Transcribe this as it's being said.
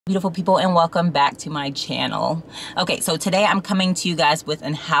Beautiful people, and welcome back to my channel. Okay, so today I'm coming to you guys with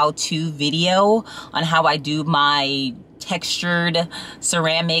an how-to video on how I do my textured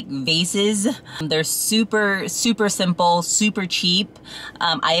ceramic vases. They're super simple, super cheap.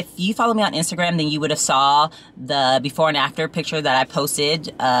 If you follow me on Instagram, then you would have saw the before and after picture that I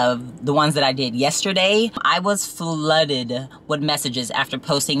posted of the ones that I did yesterday. I was flooded with messages after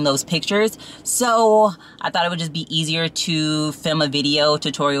posting those pictures, so I thought it would just be easier to film a video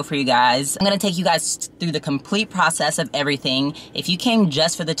tutorial for you guys. I'm gonna take you guys through the complete process of everything. If you came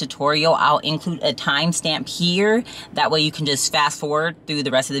just for the tutorial, I'll include a timestamp here. That way you can just fast forward through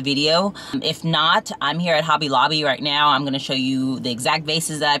the rest of the video. If not, I'm here at Hobby Lobby right now. I'm gonna show you the exact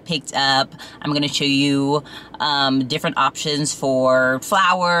vases that I picked up. I'm gonna show you different options for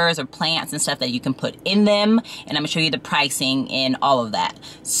flowers or plants and stuff that you can put in them. And I'm gonna show you the pricing and all of that.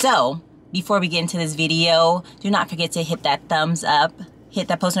 So before we get into this video, do not forget to hit that thumbs up, hit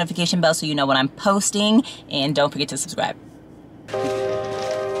that post notification bell so you know when I'm posting, and don't forget to subscribe.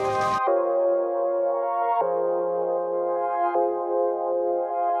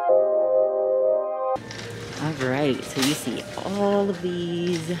 Alright, so you see all of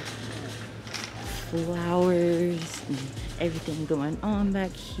these flowers and everything going on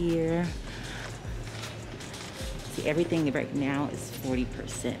back here. See, everything right now is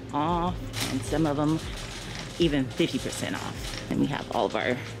 40% off, and some of them even 50% off. And we have all of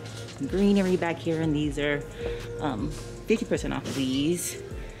our greenery back here, and these are 50% off of these.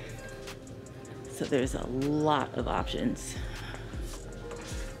 So there's a lot of options.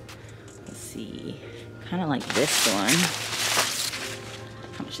 Let's see. Kind of like this one.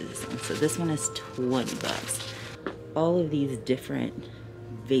 How much is this one? So this one is 20 bucks. All of these different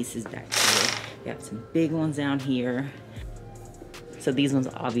vases back here. We have some big ones down here. So these ones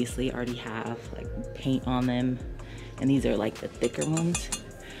obviously already have like paint on them, and these are like the thicker ones.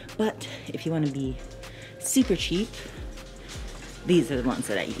 But if you want to be super cheap, these are the ones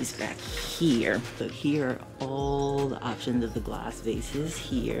that I use back here. So here are all the options of the glass vases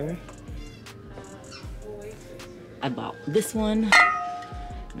here. I bought this one.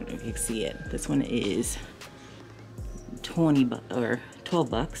 I don't know if you can see it. This one is 12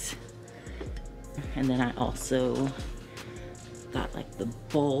 bucks. And then I also got like the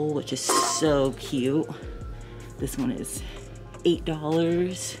bowl, which is so cute. This one is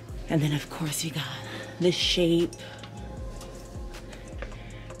 $8. And then of course we got this shape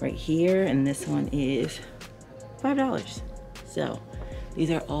right here, and this one is $5. So these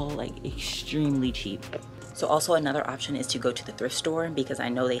are all like extremely cheap. So also another option is to go to the thrift store, because I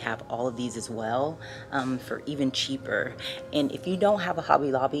know they have all of these as well for even cheaper. And if you don't have a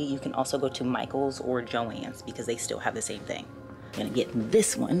Hobby Lobby, you can also go to Michael's or Joann's, because they still have the same thing. I'm gonna get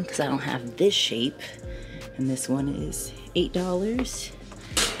this one because I don't have this shape, and this one is $8.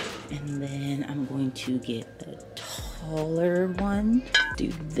 And then I'm going to get a taller one.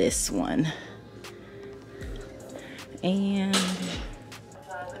 Do this one. And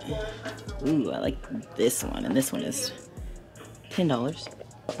ooh, I like this one, and this one is $10.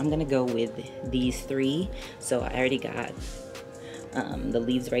 I'm gonna go with these three. So I already got the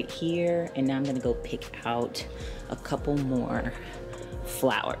leaves right here, and now I'm gonna go pick out a couple more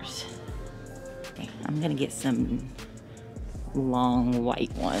flowers. Okay, I'm gonna get some long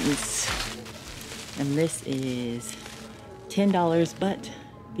white ones, and this is $10 but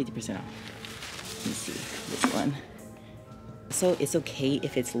 50% off. Let me see this one. So it's okay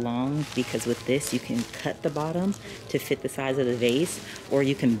if it's long, because with this you can cut the bottom to fit the size of the vase, or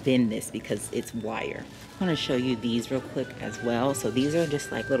you can bend this because it's wire. I want to show you these real quick as well. So these are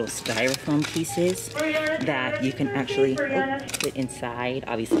just like little styrofoam pieces that you can actually put inside.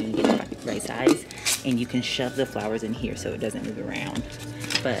 Obviously you get the right size, and you can shove the flowers in here so it doesn't move around.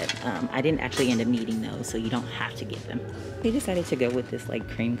 But I didn't actually end up needing those, so you don't have to get them. I decided to go with this like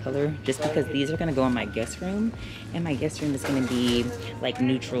cream color just because these are gonna go in my guest room, and my guest room is gonna be like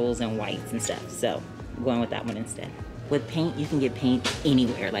neutrals and whites and stuff. So I'm going with that one instead. With paint, you can get paint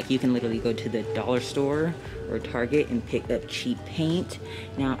anywhere. Like you can literally go to the dollar store or Target and pick up cheap paint.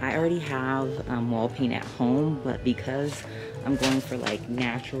 Now I already have wall paint at home, but because I'm going for like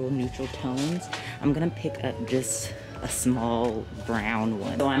natural neutral tones, I'm gonna pick up just a small brown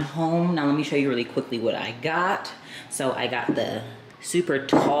one. So I'm home. Now let me show you really quickly what I got. So I got the super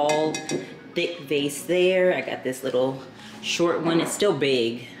tall, thick vase there. I got this little short one. It's still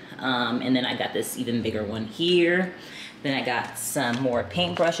big. And then I got this even bigger one here. Then I got some more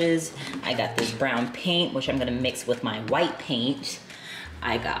paint brushes. I got this brown paint, which I'm gonna mix with my white paint.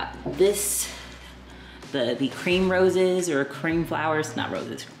 I got this the cream roses or cream flowers, not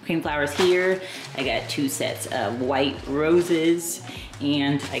roses, cream flowers here. I got 2 sets of white roses,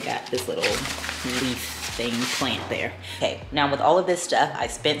 and I got this little leaf thing plant there. Okay, now with all of this stuff, I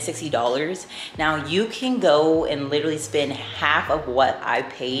spent $60. Now you can go and literally spend half of what I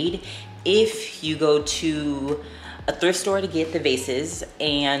paid if you go to a thrift store to get the vases,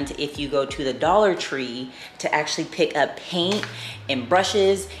 and if you go to the Dollar Tree to actually pick up paint and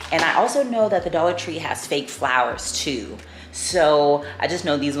brushes. And I also know that the Dollar Tree has fake flowers too. So I just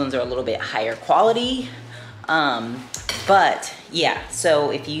know these ones are a little bit higher quality. But yeah,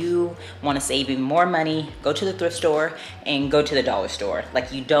 so if you want to save even more money, go to the thrift store and go to the dollar store.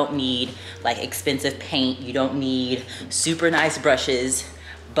 Like, you don't need like expensive paint, you don't need super nice brushes,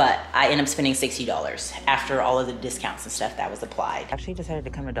 but I ended up spending $60 after all of the discounts and stuff that was applied. I actually decided to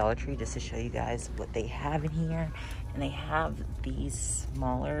come to Dollar Tree just to show you guys what they have in here. And they have these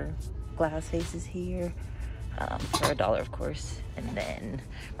smaller glass vases here. For $1, of course. And then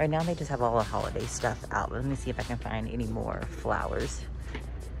right now they just have all the holiday stuff out. Let me see if I can find any more flowers.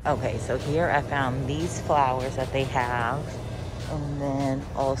 Okay, so here I found these flowers that they have. And then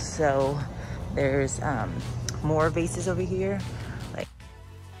also there's more vases over here, like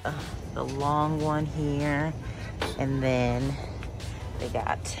the long one here. And then they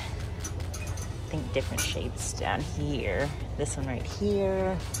got, I think, different shapes down here. This one right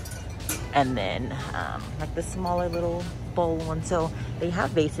here. And then like the smaller little bowl one. So they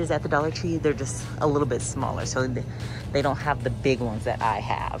have vases at the Dollar Tree, they're just a little bit smaller, so they don't have the big ones that I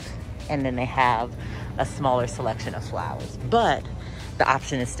have. And then they have a smaller selection of flowers, but the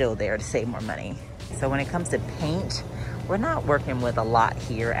option is still there to save more money. So when it comes to paint, we're not working with a lot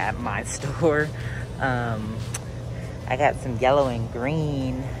here at my store. I got some yellow and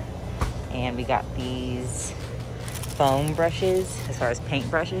green, and we got these foam brushes as far as paint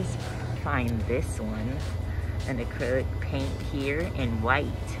brushes. Find this one, an acrylic paint here in white.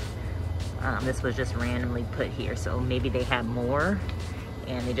 This was just randomly put here, so maybe they had more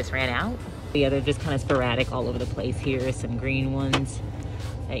and they just ran out. Yeah, they're just kind of sporadic all over the place. Here are some green ones,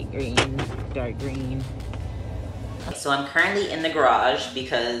 light green, dark green. So I'm currently in the garage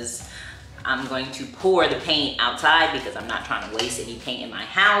because I'm going to pour the paint outside because I'm not trying to waste any paint in my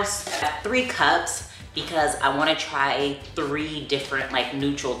house. I have 3 cups because I want to try 3 different like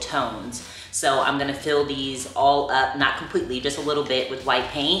neutral tones. So I'm gonna fill these all up, not completely, just a little bit with white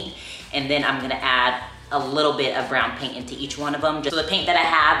paint. And then I'm gonna add a little bit of brown paint into each one of them. So the paint that I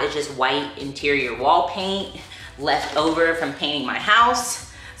have is just white interior wall paint left over from painting my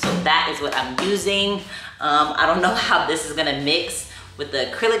house. So that is what I'm using. I don't know how this is gonna mix with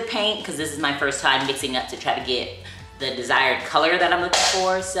the acrylic paint because this is my first time mixing up to try to get the desired color that I'm looking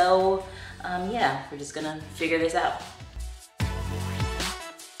for. So yeah, we're just gonna figure this out.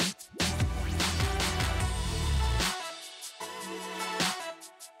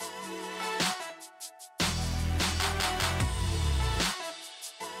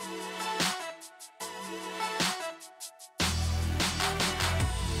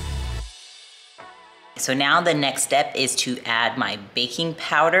 So now the next step is to add my baking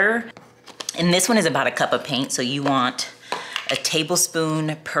powder. And this one is about a cup of paint, so you want a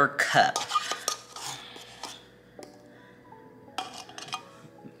tablespoon per cup.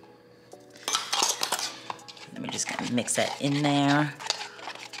 Let me just kind of mix that in there.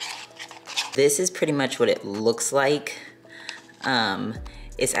 This is pretty much what it looks like.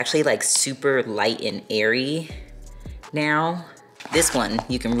 It's actually like super light and airy now. This one,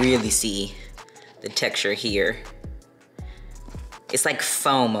 you can really see the texture here. It's like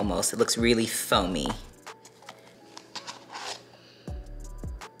foam almost. It looks really foamy.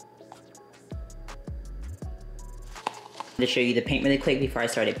 To show you the paint really quick before I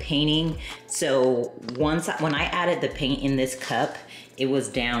started painting. So when I added the paint in this cup, it was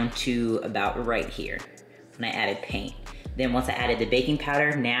down to about right here when I added paint. Then once I added the baking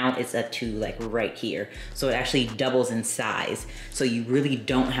powder, now it's up to like right here. So it actually doubles in size. So you really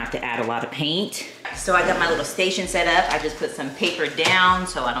don't have to add a lot of paint. So I got my little station set up. I just put some paper down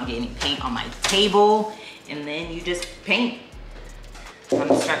so I don't get any paint on my table. And then you just paint. So I'm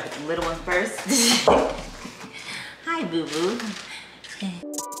gonna start with the little one first. Hi, boo-boo.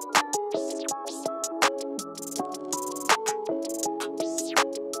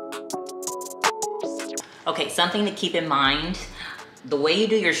 Okay, something to keep in mind, the way you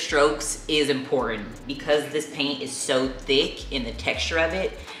do your strokes is important because this paint is so thick in the texture of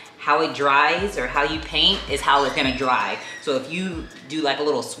it. How it dries or how you paint is how it's gonna dry. So if you do like a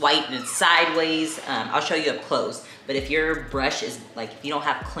little swipe and it's sideways, I'll show you up close. But if your brush is like, if you don't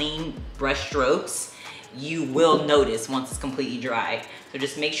have clean brush strokes, you will notice once it's completely dry. So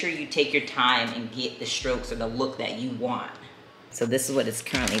just make sure you take your time and get the strokes or the look that you want. So this is what it's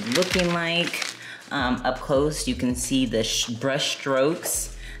currently looking like. Up close, you can see the brush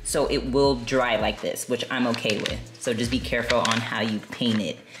strokes. So it will dry like this, which I'm okay with. So just be careful on how you paint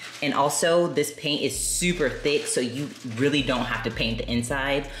it. And also, this paint is super thick, so you really don't have to paint the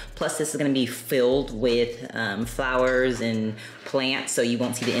inside. Plus, this is gonna be filled with flowers and plants, so you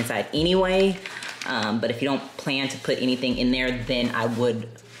won't see the inside anyway. But if you don't plan to put anything in there, then I would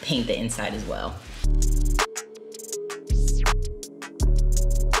paint the inside as well.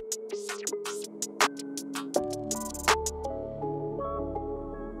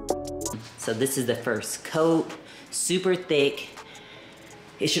 So this is the first coat, super thick.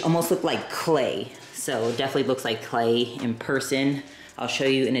 It should almost look like clay. So it definitely looks like clay in person. I'll show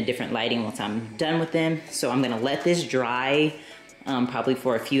you in a different lighting once I'm done with them. So I'm gonna let this dry probably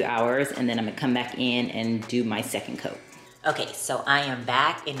for a few hours, and then I'm gonna come back in and do my second coat. Okay, so I am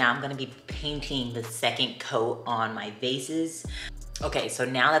back, and now I'm gonna be painting the second coat on my vases. Okay, so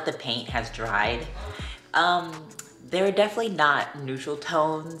now that the paint has dried, they're definitely not neutral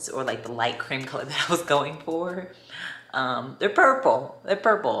tones or like the light cream color that I was going for. They're purple. They're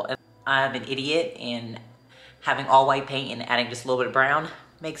purple. I'm an idiot, and having all white paint and adding just a little bit of brown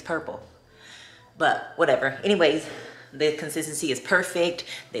makes purple. But whatever. Anyways, the consistency is perfect.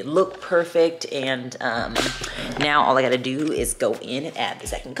 They look perfect, and now all I gotta do is go in and add the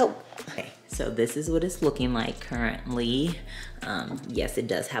second coat. Okay, so this is what it's looking like currently. Yes, it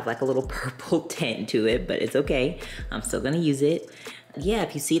does have like a little purple tint to it, but it's okay. I'm still gonna use it. Yeah,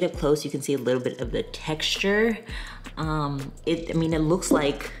 if you see it up close, you can see a little bit of the texture. I mean, it looks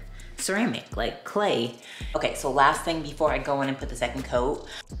like ceramic, like clay. Okay, so last thing before I go in and put the second coat,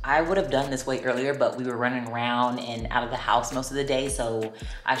 I would have done this way earlier, but we were running around and out of the house most of the day, so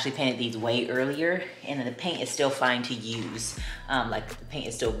I actually painted these way earlier, and the paint is still fine to use. Like, the paint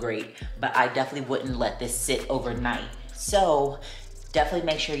is still great, but I definitely wouldn't let this sit overnight. So definitely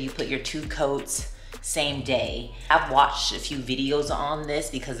make sure you put your 2 coats same day. I've watched a few videos on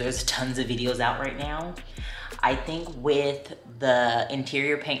this because there's tons of videos out right now. I think with the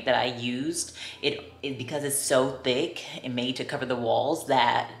interior paint that I used, because it's so thick and made to cover the walls,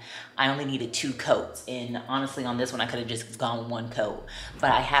 that I only needed 2 coats. And honestly, on this one, I could have just gone 1 coat.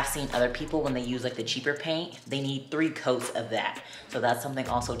 But I have seen other people, when they use like the cheaper paint, they need 3 coats of that. So that's something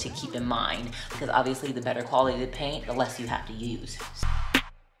also to keep in mind, because obviously the better quality the paint, the less you have to use.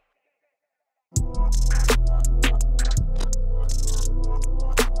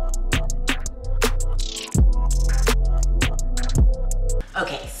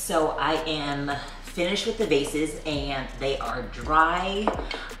 Okay, so I am finished with the vases and they are dry.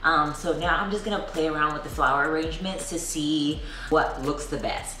 So now I'm just gonna play around with the flower arrangements to see what looks the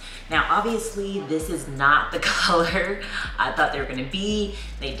best. Now, obviously, this is not the color I thought they were gonna be.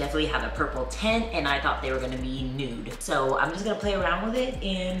 They definitely have a purple tint, and I thought they were gonna be nude. So I'm just gonna play around with it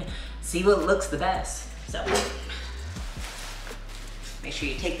and see what looks the best. So make sure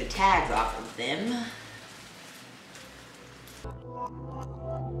you take the tags off of them.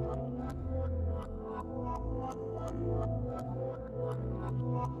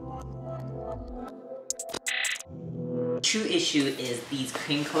 True issue is these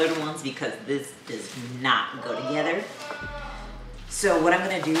cream colored ones, because this does not go together. So what I'm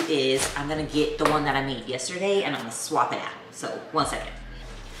gonna do is I'm gonna get the one that I made yesterday and I'm gonna swap it out. So 1 second.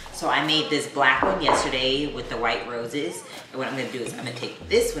 So I made this black one yesterday with the white roses. And what I'm gonna do is I'm gonna take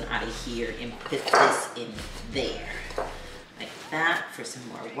this one out of here and put this in there. Like that, for some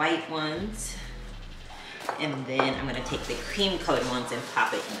more white ones. And then I'm gonna take the cream colored ones and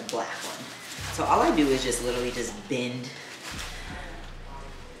pop it in the black one. So all I do is just literally just bend,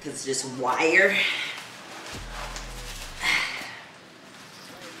 because it's just wire.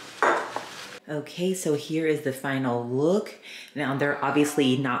 Okay, so here is the final look. Now they're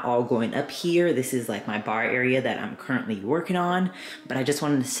obviously not all going up here. This is like my bar area that I'm currently working on, but I just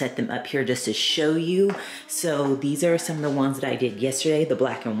wanted to set them up here just to show you. So these are some of the ones that I did yesterday, the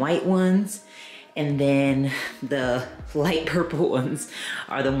black and white ones. And then the light purple ones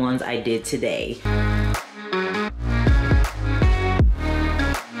are the ones I did today.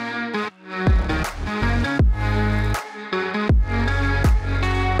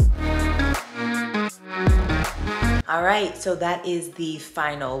 All right, so that is the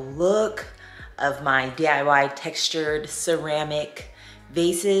final look of my DIY textured ceramic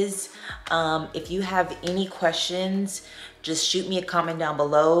vases. If you have any questions, just shoot me a comment down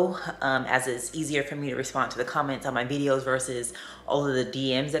below, as it's easier for me to respond to the comments on my videos versus all of the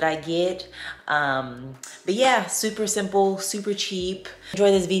DMs that I get. But yeah, super simple, super cheap.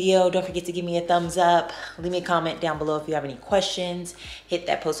 Enjoy this video. Don't forget to give me a thumbs up. Leave me a comment down below if you have any questions. Hit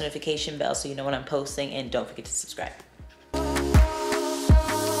that post notification bell so you know when I'm posting, and don't forget to subscribe.